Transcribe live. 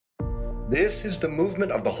This is the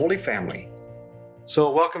movement of the Holy Family.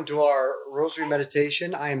 So welcome to our Rosary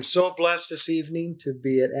Meditation. I am so blessed this evening to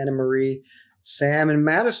be at Anna Marie, Sam, and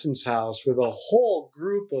Madison's house with a whole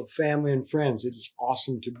group of family and friends. It is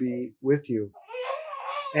awesome to be with you.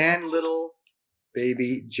 And little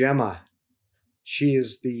baby Gemma. She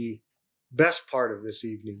is the best part of this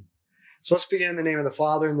evening. So let's begin in the name of the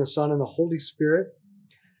Father, and the Son, and the Holy Spirit.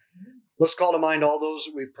 Let's call to mind all those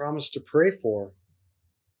that we promised to pray for.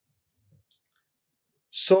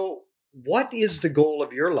 So, what is the goal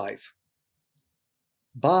of your life?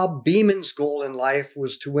 Bob Beeman's goal in life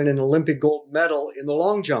was to win an Olympic gold medal in the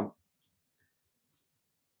long jump.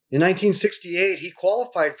 In 1968, he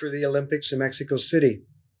qualified for the Olympics in Mexico City.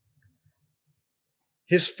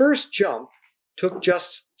 His first jump took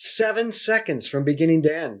just 7 seconds from beginning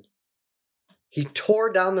to end. He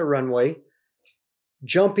tore down the runway,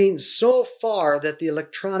 jumping so far that the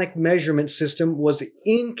electronic measurement system was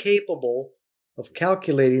incapable of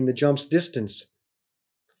calculating the jump's distance.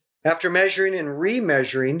 After measuring and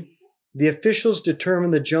remeasuring, the officials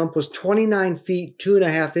determined the jump was 29 feet,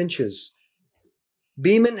 2.5 inches.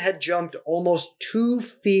 Beeman had jumped almost 2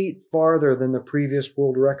 feet farther than the previous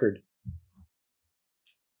world record.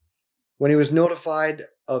 When he was notified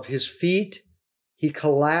of his feat, he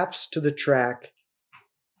collapsed to the track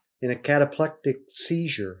in a cataplectic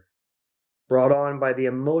seizure brought on by the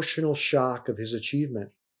emotional shock of his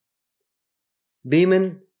achievement.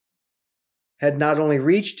 Beeman had not only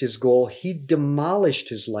reached his goal, he demolished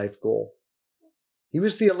his life goal. He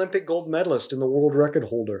was the Olympic gold medalist and the world record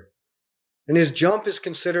holder, and his jump is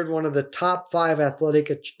considered one of the top 5 athletic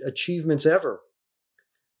achievements ever.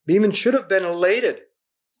 Beeman should have been elated.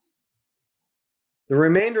 The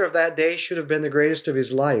remainder of that day should have been the greatest of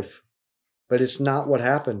his life, but it's not what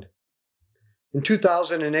happened. In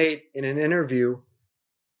 2008, in an interview,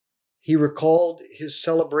 he recalled his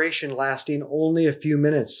celebration lasting only a few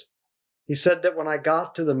minutes. He said that when I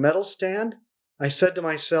got to the medal stand, I said to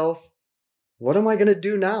myself, what am I going to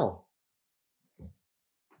do now?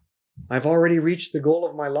 I've already reached the goal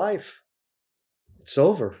of my life. It's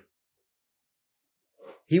over.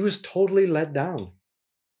 He was totally let down.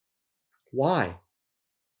 Why?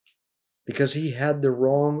 Because he had the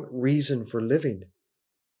wrong reason for living.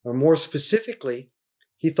 Or more specifically,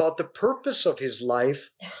 he thought the purpose of his life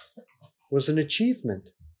was an achievement.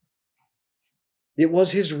 It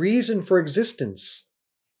was his reason for existence.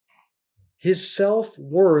 His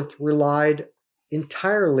self-worth relied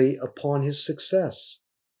entirely upon his success.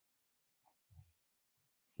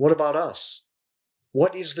 What about us?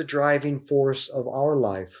 What is the driving force of our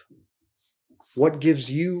life? What gives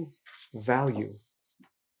you value?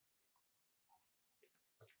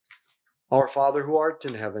 Our Father who art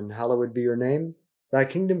in heaven, hallowed be your name. Thy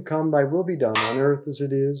kingdom come, thy will be done on earth as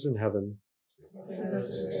it is in heaven. Give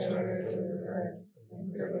us our daily bread,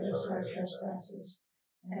 and forgive us our trespasses,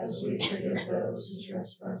 as we forgive those who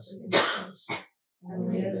trespass against us. And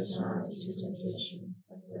lead us not into temptation,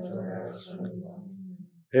 but deliver us from evil.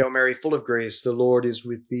 Hail Mary, full of grace, the Lord is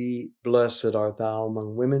with thee. Blessed art thou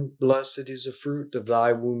among women. Blessed is the fruit of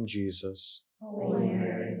thy womb, Jesus. Holy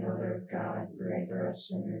Mary, Mother of God, pray for us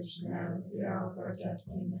sinners now and at the hour of our death.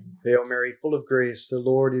 Amen. Hail Mary, full of grace, the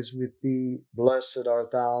Lord is with thee. Blessed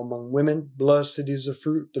art thou among women. Blessed is the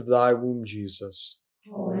fruit of thy womb, Jesus.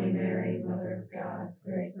 Holy Mary, Mother of God,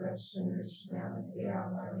 pray for us sinners now and at the hour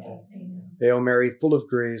of our death. Amen. Hail Mary, full of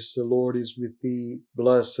grace, the Lord is with thee.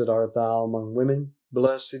 Blessed art thou among women.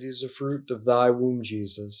 Blessed is the fruit of thy womb,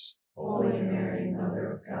 Jesus. Holy Mary,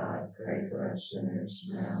 Mother of God, pray for us sinners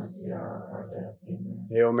now and at the hour of our death. Amen.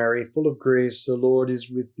 Hail Mary, full of grace, the Lord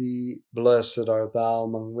is with thee. Blessed art thou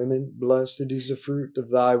among women. Blessed is the fruit of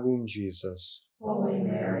thy womb, Jesus. Holy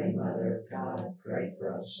Mary, Mother of God, pray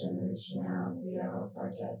for us sinners now and at the hour of our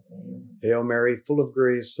death. Amen. Hail Mary, full of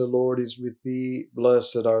grace, the Lord is with thee.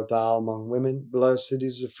 Blessed art thou among women. Blessed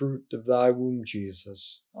is the fruit of thy womb,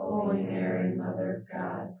 Jesus. Holy Mary, Mother of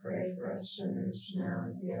God, pray for us sinners now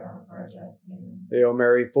and at the hour of our death. Amen. Hail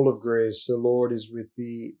Mary, full of grace, the Lord is with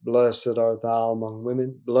thee. Blessed art thou among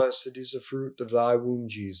women. Blessed is the fruit of thy womb,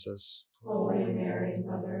 Jesus. Holy Mary,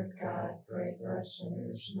 Mother of God, pray for us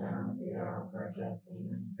sinners now and at the hour of our death.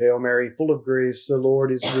 Amen. Hail Mary, full of grace, the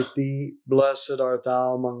Lord is with thee. Blessed art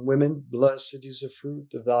thou among women. Blessed is the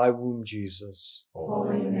fruit of thy womb, Jesus.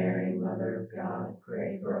 Holy Mary, Mother of God,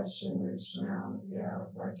 pray for us sinners now and at the hour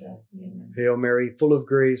of our death. Amen. Hail Mary, full of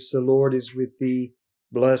grace, the Lord is with thee.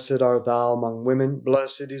 Blessed art thou among women.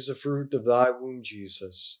 Blessed is the fruit of thy womb,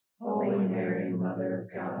 Jesus. Holy Mary, Mother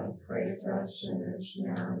of God, pray for us sinners,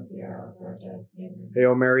 now and at the hour of our death. Amen.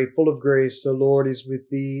 Hail Mary, full of grace, the Lord is with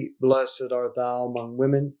thee. Blessed art thou among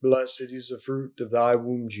women. Blessed is the fruit of thy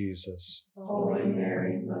womb, Jesus. Holy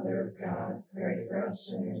Mary, Mother of God, pray for us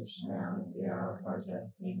sinners, now and at the hour of our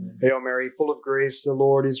death. Amen. Hail Mary, full of grace, the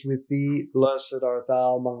Lord is with thee. Blessed art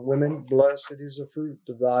thou among women. Blessed is the fruit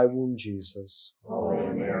of thy womb, Jesus. Holy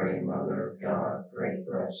Mary, Mother of God, pray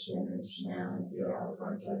for us sinners, now and at the hour of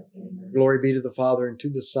our death. Amen. Glory be to the Father, and to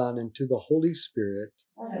the Son, and to the Holy Spirit.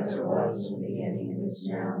 As it was in the beginning, and is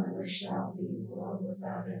now, and ever shall be, world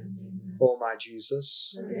without end. Amen. O my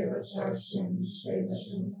Jesus, Forgive us our sins, save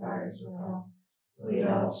us from the fires of hell. Lead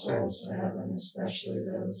all souls to heaven, especially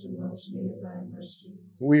those in most need of thy mercy.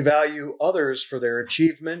 we value others for their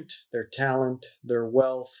achievement, their talent, their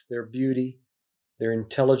wealth, their beauty, their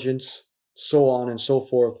intelligence, so on and so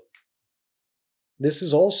forth. This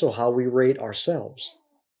is also how we rate ourselves.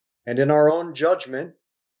 And in our own judgment,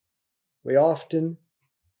 we often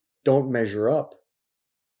don't measure up.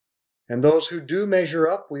 And those who do measure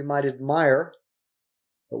up, we might admire,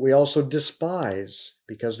 but we also despise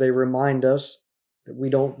because they remind us that we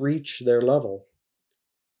don't reach their level.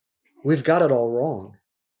 We've got it all wrong.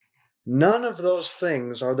 None of those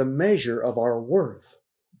things are the measure of our worth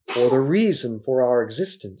or the reason for our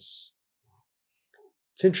existence.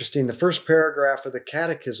 It's interesting, the first paragraph of the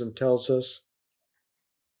Catechism tells us,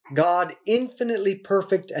 God, infinitely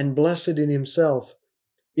perfect and blessed in himself,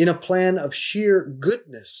 in a plan of sheer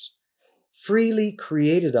goodness, freely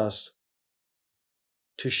created us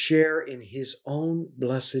to share in his own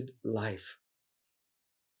blessed life.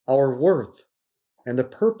 Our worth and the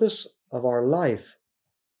purpose of our life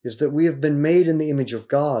is that we have been made in the image of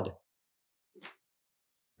God.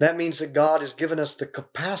 That means that God has given us the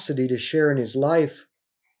capacity to share in his life,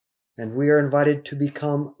 and we are invited to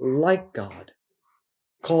become like God,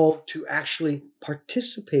 called to actually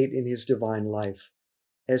participate in his divine life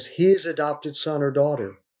as his adopted son or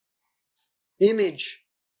daughter. Image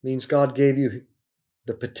means God gave you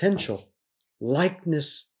the potential.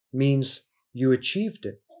 Likeness means you achieved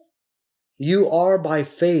it. You are by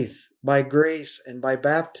faith, by grace, and by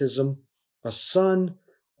baptism a son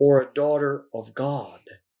or a daughter of God.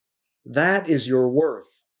 That is your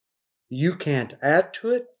worth. You can't add to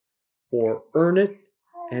it or earn it,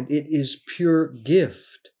 and it is pure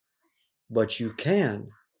gift, but you can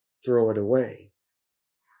throw it away.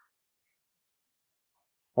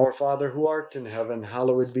 Our Father who art in heaven,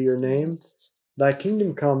 hallowed be your name. Thy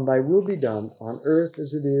kingdom come, thy will be done, on earth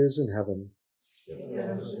as it is in heaven. Give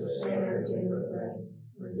us this day our daily bread, and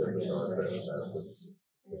forgive us our trespasses,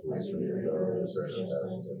 as we forgive those who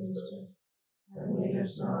trespass against us. And lead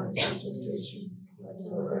us not into temptation, but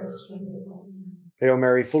deliver us from evil. Hail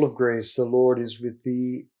Mary, full of grace, the Lord is with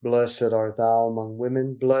thee. Blessed art thou among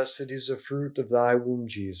women. Blessed is the fruit of thy womb,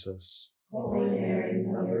 Jesus. Holy Mary,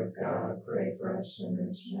 Mother of God, pray for us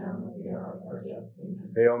sinners, now and at the hour of our death.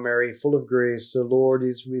 Amen. Hail Mary, full of grace, the Lord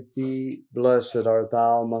is with thee. Blessed art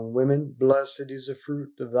thou among women. Blessed is the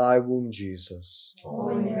fruit of thy womb, Jesus.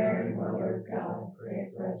 Holy Mary, Mother of God,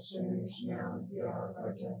 pray for us sinners, now and at the hour of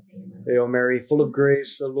our death. Amen. Hail Mary, full of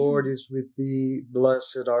grace, the Lord is with thee.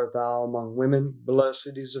 Blessed art thou among women.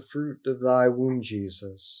 Blessed is the fruit of thy womb,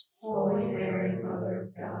 Jesus. Holy Mary, Mother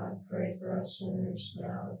of God, pray for us sinners,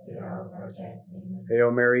 now and at the hour of our death. Amen.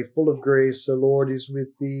 Hail Mary, full of grace, the Lord is with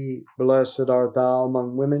thee. Blessed art thou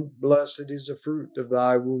among women. Blessed is the fruit of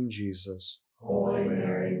thy womb, Jesus. Holy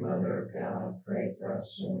Mary, Mother of God, pray for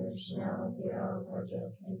us sinners, now and at the hour of our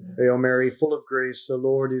death. Amen. Hail Mary, full of grace, the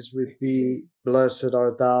Lord is with thee. Blessed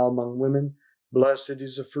art thou among women. Blessed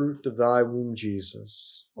is the fruit of thy womb,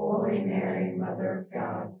 Jesus. Holy Mary, Mother of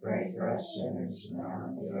God, pray for us sinners, now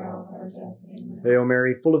and at the hour of our death. Amen. Hail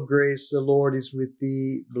Mary, full of grace, the Lord is with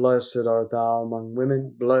thee. Blessed art thou among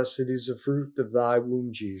women. Blessed is the fruit of thy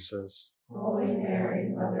womb, Jesus. Holy Mary,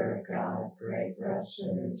 Mother of God, pray for us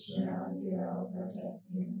sinners, now and at the hour of our death.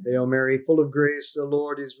 Amen. Hail Mary, full of grace, the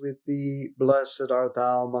Lord is with thee. Blessed art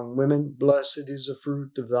thou among women. Blessed is the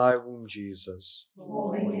fruit of thy womb, Jesus.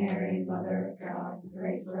 Holy Mary, Mother of God,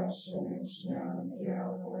 pray for us sinners, now and at the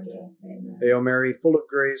hour of our death. Amen. Hail Mary, full of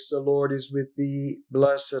grace, the Lord is with thee.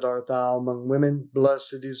 Blessed art thou among women.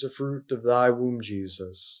 Blessed is the fruit of thy womb,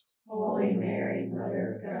 Jesus. Holy Mary,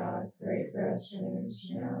 Mother of God, pray for us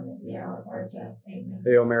sinners, now and at the hour of our death. Amen.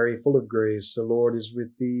 Hail Mary, full of grace, the Lord is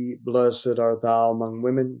with thee. Blessed art thou among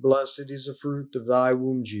women. Blessed is the fruit of thy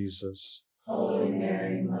womb, Jesus. Holy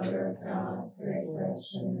Mary, Mother of God, pray for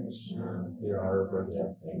us sinners now and at the hour of our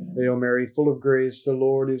death. Amen. Hail Mary, full of grace, the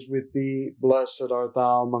Lord is with thee. Blessed art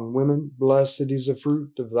thou among women. Blessed is the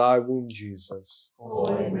fruit of thy womb, Jesus.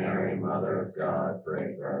 Holy Mary, Mother of God,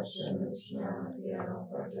 pray for us sinners now and at the hour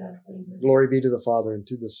of our death. Amen. Glory be to the Father, and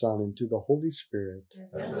to the Son, and to the Holy Spirit.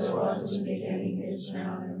 As it was in the beginning, is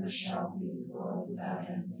now, and ever shall be, world without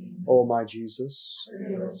end. Amen. O my Jesus,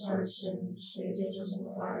 Forgive us our sins, save us from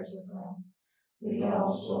the fires of hell. Lead all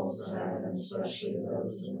souls to heaven, especially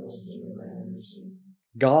those in most need of thy mercy.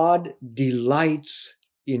 God delights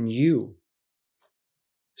in you.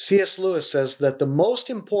 C.S. Lewis says that the most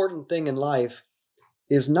important thing in life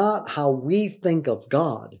is not how we think of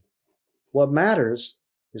God. What matters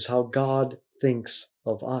is how God thinks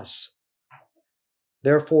of us.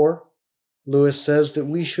 Therefore, Lewis says that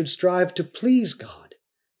we should strive to please God,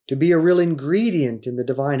 to be a real ingredient in the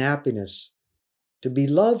divine happiness, to be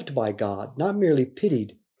loved by God, not merely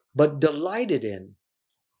pitied, but delighted in,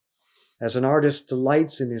 as an artist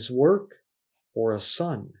delights in his work or a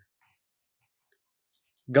son.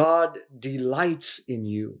 God delights in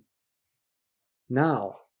you.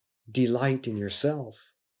 Now, delight in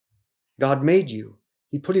yourself. God made you.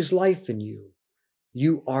 He put his life in you.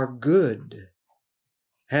 You are good.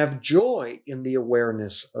 Have joy in the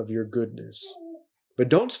awareness of your goodness. But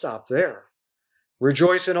don't stop there.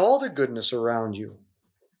 Rejoice in all the goodness around you,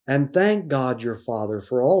 and thank God your Father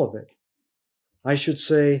for all of it. I should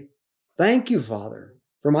say, thank you, Father,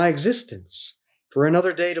 for my existence, for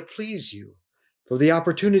another day to please you, for the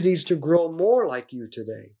opportunities to grow more like you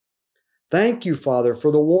today. Thank you, Father,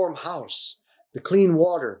 for the warm house, the clean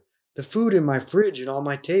water, the food in my fridge and on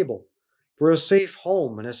my table, for a safe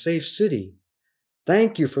home and a safe city.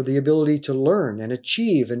 Thank you for the ability to learn and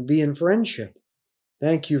achieve and be in friendship.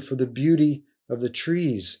 Thank you for the beauty of the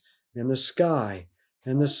trees and the sky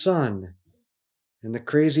and the sun and the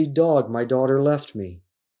crazy dog my daughter left me.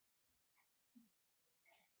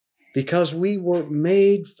 Because we were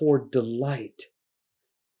made for delight,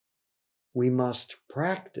 we must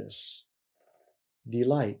practice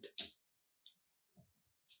delight.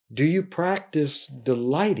 Do you practice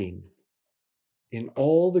delighting in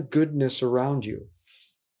all the goodness around you?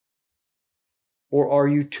 Or are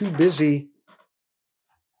you too busy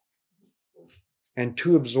and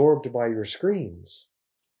too absorbed by your screens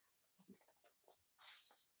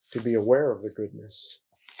to be aware of the goodness?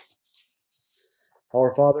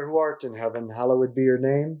 Our Father who art in heaven, hallowed be your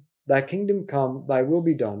name. Thy kingdom come, thy will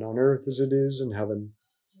be done on earth as it is in heaven.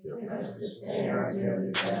 Give us this day our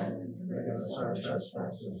daily bread, and forgive us our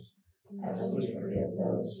trespasses, as we forgive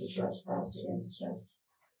those who trespass against us.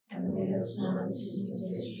 And lead us not into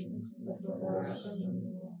temptation, but deliver us from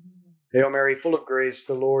evil. Hail Mary, full of grace,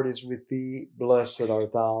 the Lord is with thee. Blessed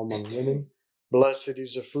art thou among women. Blessed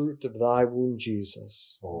is the fruit of thy womb,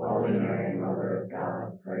 Jesus. Holy Mary, Mother of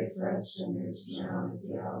God, pray for us sinners now and at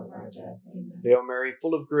the hour of our death. Amen. Hail Mary,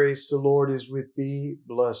 full of grace, the Lord is with thee.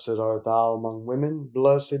 Blessed art thou among women.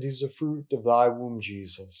 Blessed is the fruit of thy womb,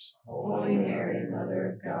 Jesus. Holy Mary,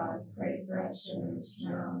 Mother of God, pray for us sinners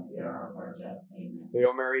now and at the hour of our death. Amen.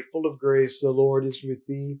 Hail Mary, full of grace, the Lord is with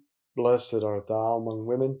thee. Blessed art thou among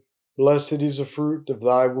women. Blessed is the fruit of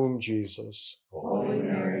thy womb, Jesus. Holy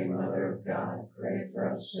Mary, Mother of God, pray for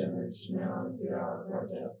us sinners now and at the hour of our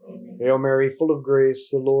death. Amen. Hail Mary, full of grace,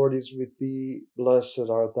 the Lord is with thee. Blessed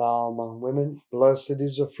art thou among women. Blessed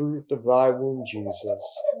is the fruit of thy womb, Jesus.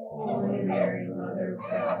 Holy Mary, Mother of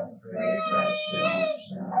God, pray for us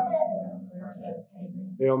sinners now and at the hour of our death.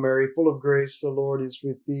 Amen. Hail Mary, full of grace, the Lord is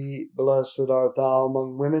with thee. Blessed art thou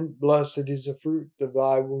among women. Blessed is the fruit of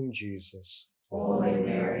thy womb, Jesus. Holy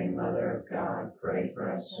Mary, Mother of God, pray for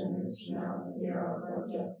us sinners now and at the hour of our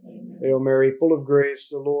death. Amen. Hail Mary, full of grace,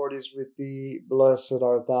 the Lord is with thee. Blessed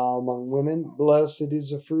art thou among women. Blessed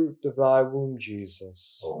is the fruit of thy womb,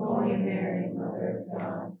 Jesus. Holy Mary, Mother of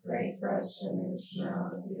God, pray for us sinners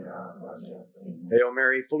now and at the hour of our death. Amen. Hail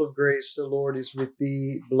Mary, full of grace, the Lord is with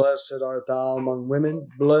thee. Blessed art thou among women.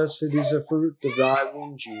 Blessed is the fruit of thy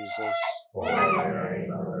womb, Jesus. Holy Mary,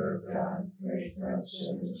 Mother of God, pray for us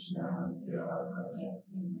sinners now and at the hour of our death.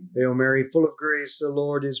 Amen. Hail Mary, full of grace, the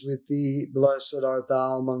Lord is with thee. Blessed art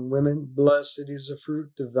thou among women. Blessed is the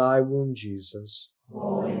fruit of thy womb, Jesus.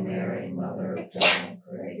 Holy Mary, Mother of God,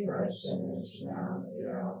 pray for us sinners now and at the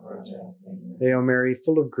hour of our death. Amen. Hail Mary,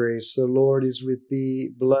 full of grace, the Lord is with thee.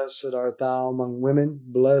 Blessed art thou among women.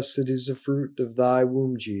 Blessed is the fruit of thy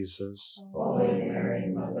womb, Jesus. Holy Mary,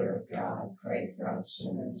 Mother of God, pray for us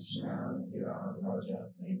sinners now and at the hour of our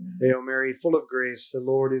death. Amen. Hail Mary, full of grace, the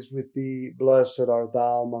Lord is with thee. Blessed art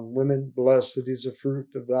thou among women. Blessed is the fruit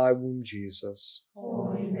of thy womb, Jesus.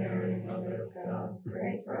 Holy Mary, Mother of God,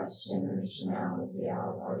 pray for us sinners now and at the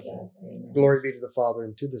hour of our death. Amen. Glory be to the Father,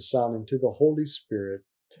 and to the Son, and to the Holy Spirit.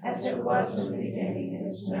 As it was in the beginning,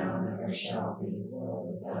 and is now, and ever shall be,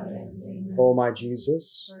 world without end. Amen. O my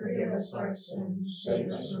Jesus, Forgive us our sins,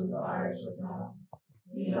 save us from the fires of hell.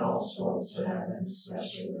 Lead all souls to heaven,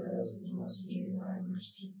 especially those who most need thy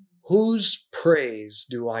mercy. whose praise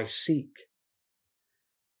do I seek?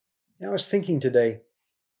 I was thinking today,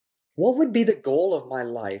 what would be the goal of my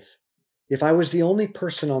life if I was the only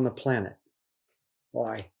person on the planet?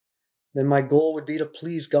 Why, then my goal would be to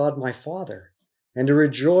please God my Father and to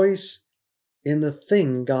rejoice in the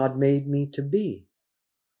thing God made me to be.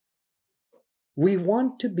 We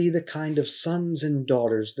want to be the kind of sons and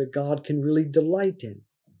daughters that God can really delight in.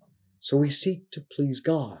 So we seek to please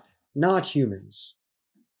God, not humans.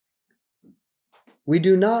 We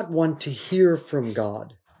do not want to hear from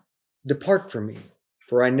God, "Depart from me,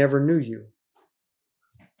 for I never knew you."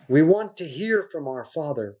 We want to hear from our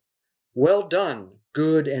Father, "Well done,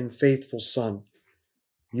 good and faithful Son.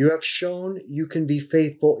 You have shown you can be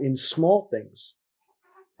faithful in small things.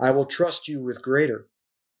 I will trust you with greater.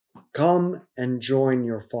 Come and join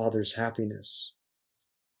your Father's happiness."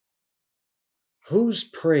 Whose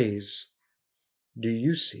praise do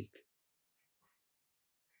you seek?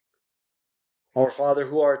 Our Father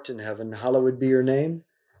who art in heaven, hallowed be your name.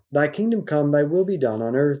 Thy kingdom come, thy will be done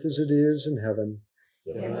on earth as it is in heaven.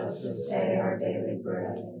 Give us this day our daily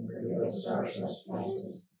bread, and forgive us our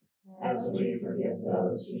trespasses, as we forgive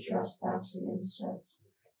those who trespass against us.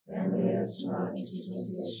 And lead us not into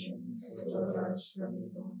temptation, but deliver us from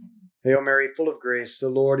evil. Hail Mary, full of grace, the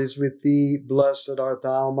Lord is with thee. Blessed art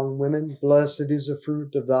thou among women. Blessed is the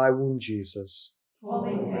fruit of thy womb, Jesus.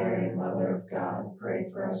 Holy Mary, Mother of God, pray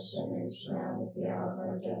for us sinners now and at the hour of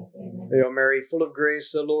our death. Amen. Hail Mary, full of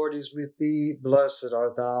grace, the Lord is with thee. Blessed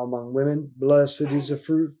art thou among women. Blessed is the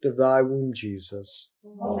fruit of thy womb, Jesus.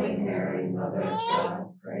 Holy Mary, Mother of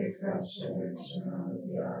God, pray for us sinners now and at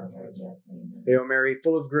the hour of our death. Amen. Hail Mary,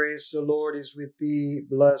 full of grace, the Lord is with thee.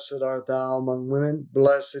 Blessed art thou among women.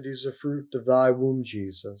 Blessed is the fruit of thy womb,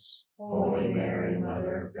 Jesus. Holy Mary,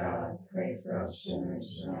 Mother of God, pray for us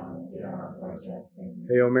sinners now and at the hour of our death. Amen.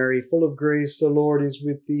 Hail Mary, full of grace, the Lord is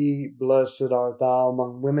with thee. Blessed art thou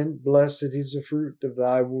among women. Blessed is the fruit of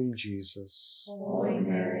thy womb, Jesus. Holy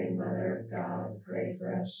Mary, Mother of God, pray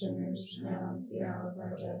for us sinners now and at the hour of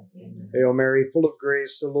our death. Amen. Hail Mary, full of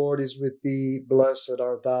grace, the Lord is with thee. Blessed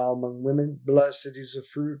art thou among women. Blessed is the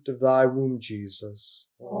fruit of thy womb, Jesus.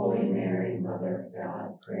 Holy Mary, Mother of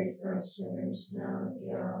God, pray for us sinners now and at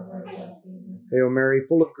the hour of our death. Amen. Hail Mary,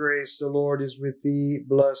 full of grace, the Lord is with thee.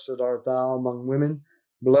 Blessed art thou among women.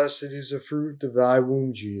 Blessed is the fruit of thy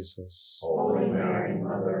womb, Jesus. Holy Mary,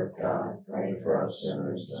 Mother of God, pray for us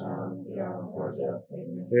sinners now and at the hour of our death.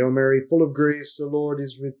 Amen. Hail Mary, full of grace, the Lord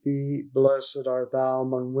is with thee. Blessed art thou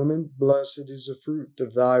among women. Blessed is the fruit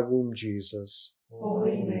of thy womb, Jesus.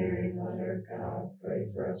 Holy Mary, Mother of God,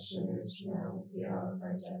 pray for us sinners now and at the hour of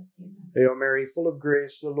our death. Amen. Hail Mary, full of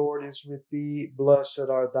grace, the Lord is with thee. Blessed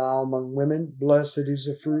art thou among women. Blessed is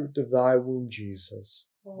the fruit of thy womb, Jesus.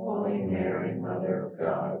 Holy Mary, Mother of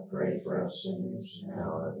God, pray for us sinners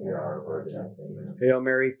now and at the hour of our death. Amen. Hail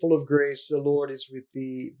Mary, full of grace, the Lord is with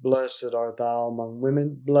thee. Blessed art thou among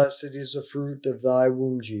women. Blessed is the fruit of thy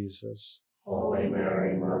womb, Jesus. Holy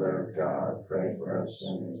Mary, Mother of God, pray for us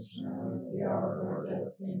sinners now and at the hour of our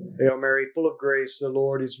death. Amen. Hail Mary, full of grace, the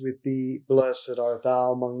Lord is with thee. Blessed art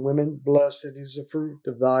thou among women. Blessed is the fruit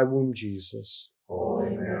of thy womb, Jesus. Holy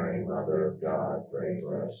Mary, Mother of God, pray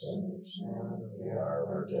for us sinners now and at the hour of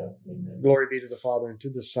our death. Amen. Glory be to the Father, and to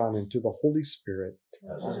the Son, and to the Holy Spirit.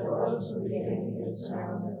 As it was in the beginning, is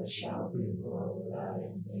now, and ever shall be, world without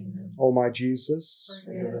end. Amen. O my Jesus,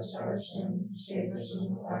 Forgive us our sins, save us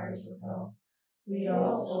from the fires of hell. Lead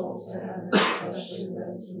all souls to heaven, especially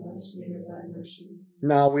those who most need of thy mercy.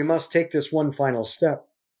 now we must take this one final step,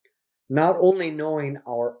 not only knowing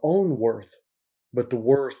our own worth, but the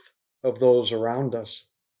worth of those around us.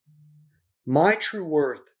 My true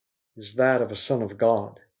worth is that of a son of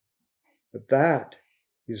God, but that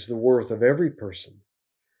is the worth of every person.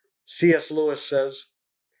 C.S. Lewis says,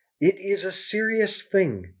 "It is a serious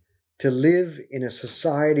thing to live in a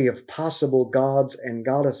society of possible gods and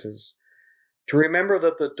goddesses, to remember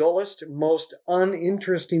that the dullest, most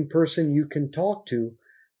uninteresting person you can talk to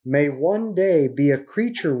may one day be a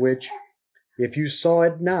creature which, if you saw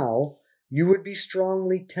it now, you would be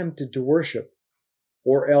strongly tempted to worship,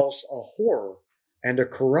 or else a horror and a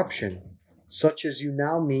corruption, such as you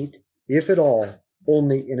now meet, if at all,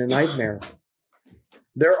 only in a nightmare.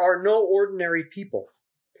 There are no ordinary people.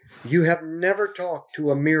 You have never talked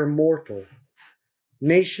to a mere mortal.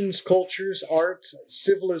 Nations, cultures, arts,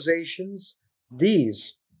 civilizations,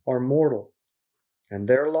 these are mortal, and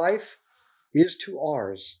their life is to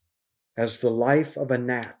ours as the life of a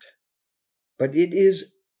gnat. But it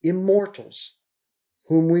is immortals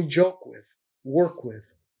whom we joke with, work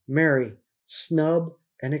with, marry, snub,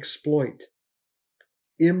 and exploit.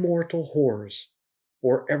 Immortal whores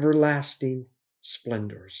or everlasting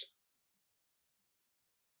splendors.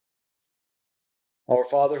 Our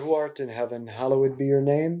Father who art in heaven, hallowed be your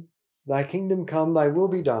name. Thy kingdom come, thy will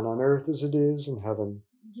be done on earth as it is in heaven.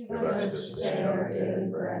 Give us this day our daily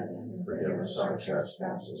bread, and forgive us our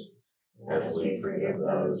trespasses, as we forgive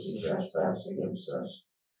those who trespass against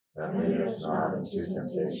us. And lead us not into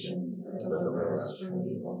temptation, but deliver us from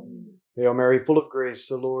evil. Hail Mary, full of grace,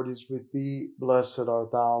 the Lord is with thee. Blessed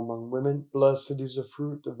art thou among women. Blessed is the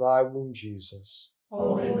fruit of thy womb, Jesus.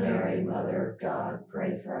 Holy Mary, Mother of God,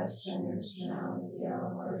 pray for us sinners now and at the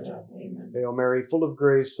hour of our death. Amen. Hail Mary, full of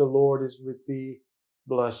grace, the Lord is with thee.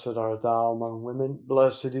 Blessed art thou among women.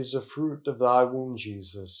 Blessed is the fruit of thy womb,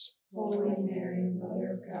 Jesus. Holy Mary,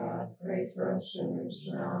 Mother of God, pray for us sinners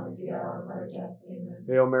now and at the hour of our death. Amen.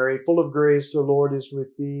 Hail Mary, full of grace, the Lord is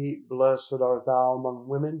with thee. Blessed art thou among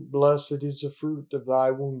women. Blessed is the fruit of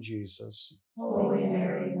thy womb, Jesus. Holy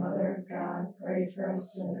Mary, Mother of God, pray for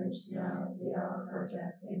us sinners now and at the hour of our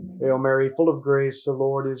death. Amen. Hail Mary, full of grace, the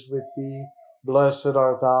Lord is with thee. Blessed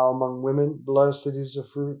art thou among women. Blessed is the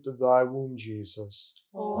fruit of thy womb, Jesus.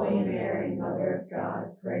 Holy Mary, Mother of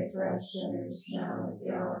God, pray for us sinners now and at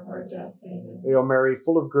the hour of our death. Amen. Hail Mary,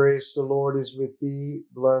 full of grace, the Lord is with thee.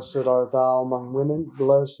 Blessed art thou among women.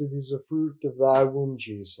 Blessed is the fruit of thy womb,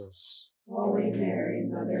 Jesus. Holy Mary,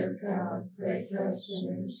 Mother of God, pray for us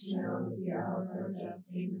sinners now and at the hour of our death.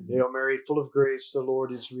 Amen. Hail Mary, full of grace, the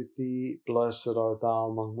Lord is with thee. Blessed art thou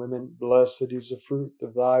among women. Blessed is the fruit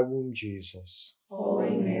of thy womb, Jesus. Holy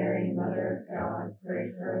Mary, Mother of God,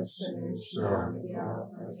 pray for us sinners now and at the hour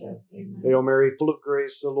of our death. Amen. Hail Mary, full of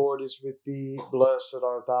grace, the Lord is with thee. Blessed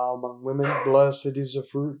art thou among women. Blessed is the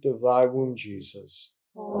fruit of thy womb, Jesus.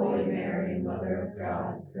 Holy Mary, Mother of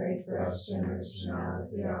God, pray for us sinners now and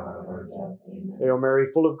at the hour of our death. Amen. Hail Mary,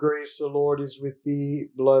 full of grace, the Lord is with thee.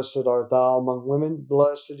 Blessed art thou among women.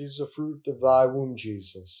 Blessed is the fruit of thy womb,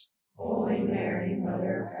 Jesus. Holy Mary,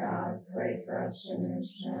 Mother of God, pray for us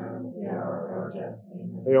sinners now and at the hour of our death.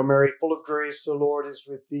 Amen. Hail Mary, full of grace, the Lord is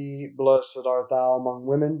with thee. Blessed art thou among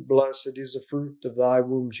women. Blessed is the fruit of thy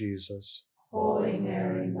womb, Jesus. Holy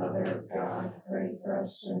Mary, Mother of God, pray for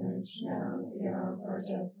us sinners now and at the hour of our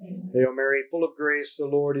death. Amen. Hail Mary, full of grace, the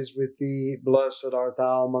Lord is with thee. Blessed art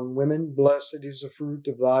thou among women. Blessed is the fruit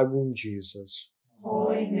of thy womb, Jesus.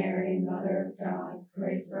 Holy Mary, Mother of God,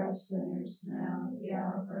 pray for us sinners now and at the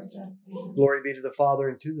hour of our death. Amen. Glory be to the Father,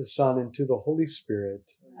 and to the Son, and to the Holy Spirit.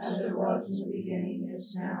 As it was in the beginning,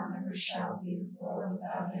 is now, and ever shall be, world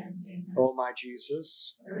without end. Amen. O my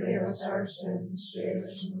Jesus, Forgive us our sins, save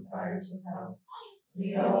us from the fires of hell.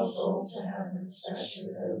 Lead all souls to heaven,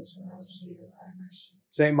 especially those who most need thy mercy.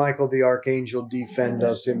 Saint Michael the Archangel, defend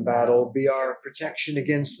us in battle. Be our protection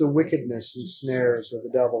against the wickedness and snares of the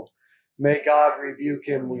devil. May God rebuke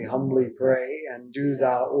him, we humbly pray. And do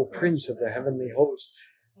thou, O Prince of the heavenly host,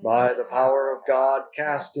 by the power of God,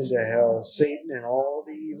 cast into hell Satan and all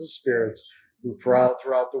the evil spirits who prowl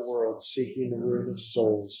throughout the world, seeking the ruin of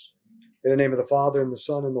souls. In the name of the Father, and the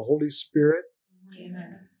Son, and the Holy Spirit.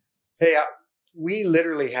 Amen. Hey, we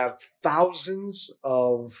literally have thousands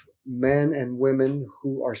of men and women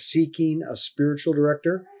who are seeking a spiritual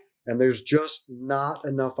director, and there's just not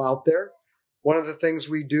enough out there. One of the things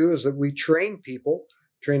we do is that we train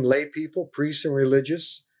lay people, priests and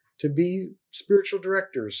religious, to be spiritual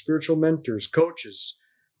directors, spiritual mentors, coaches.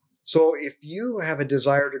 So if you have a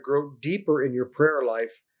desire to grow deeper in your prayer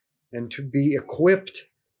life and to be equipped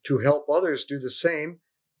to help others do the same,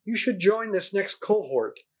 you should join this next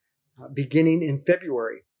cohort beginning in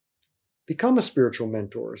February. Become a spiritual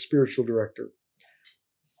mentor, a spiritual director.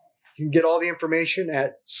 You can get all the information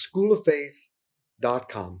at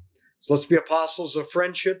schooloffaith.com. So let's be apostles of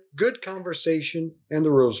friendship, good conversation, and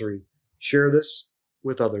the rosary. Share this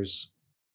with others.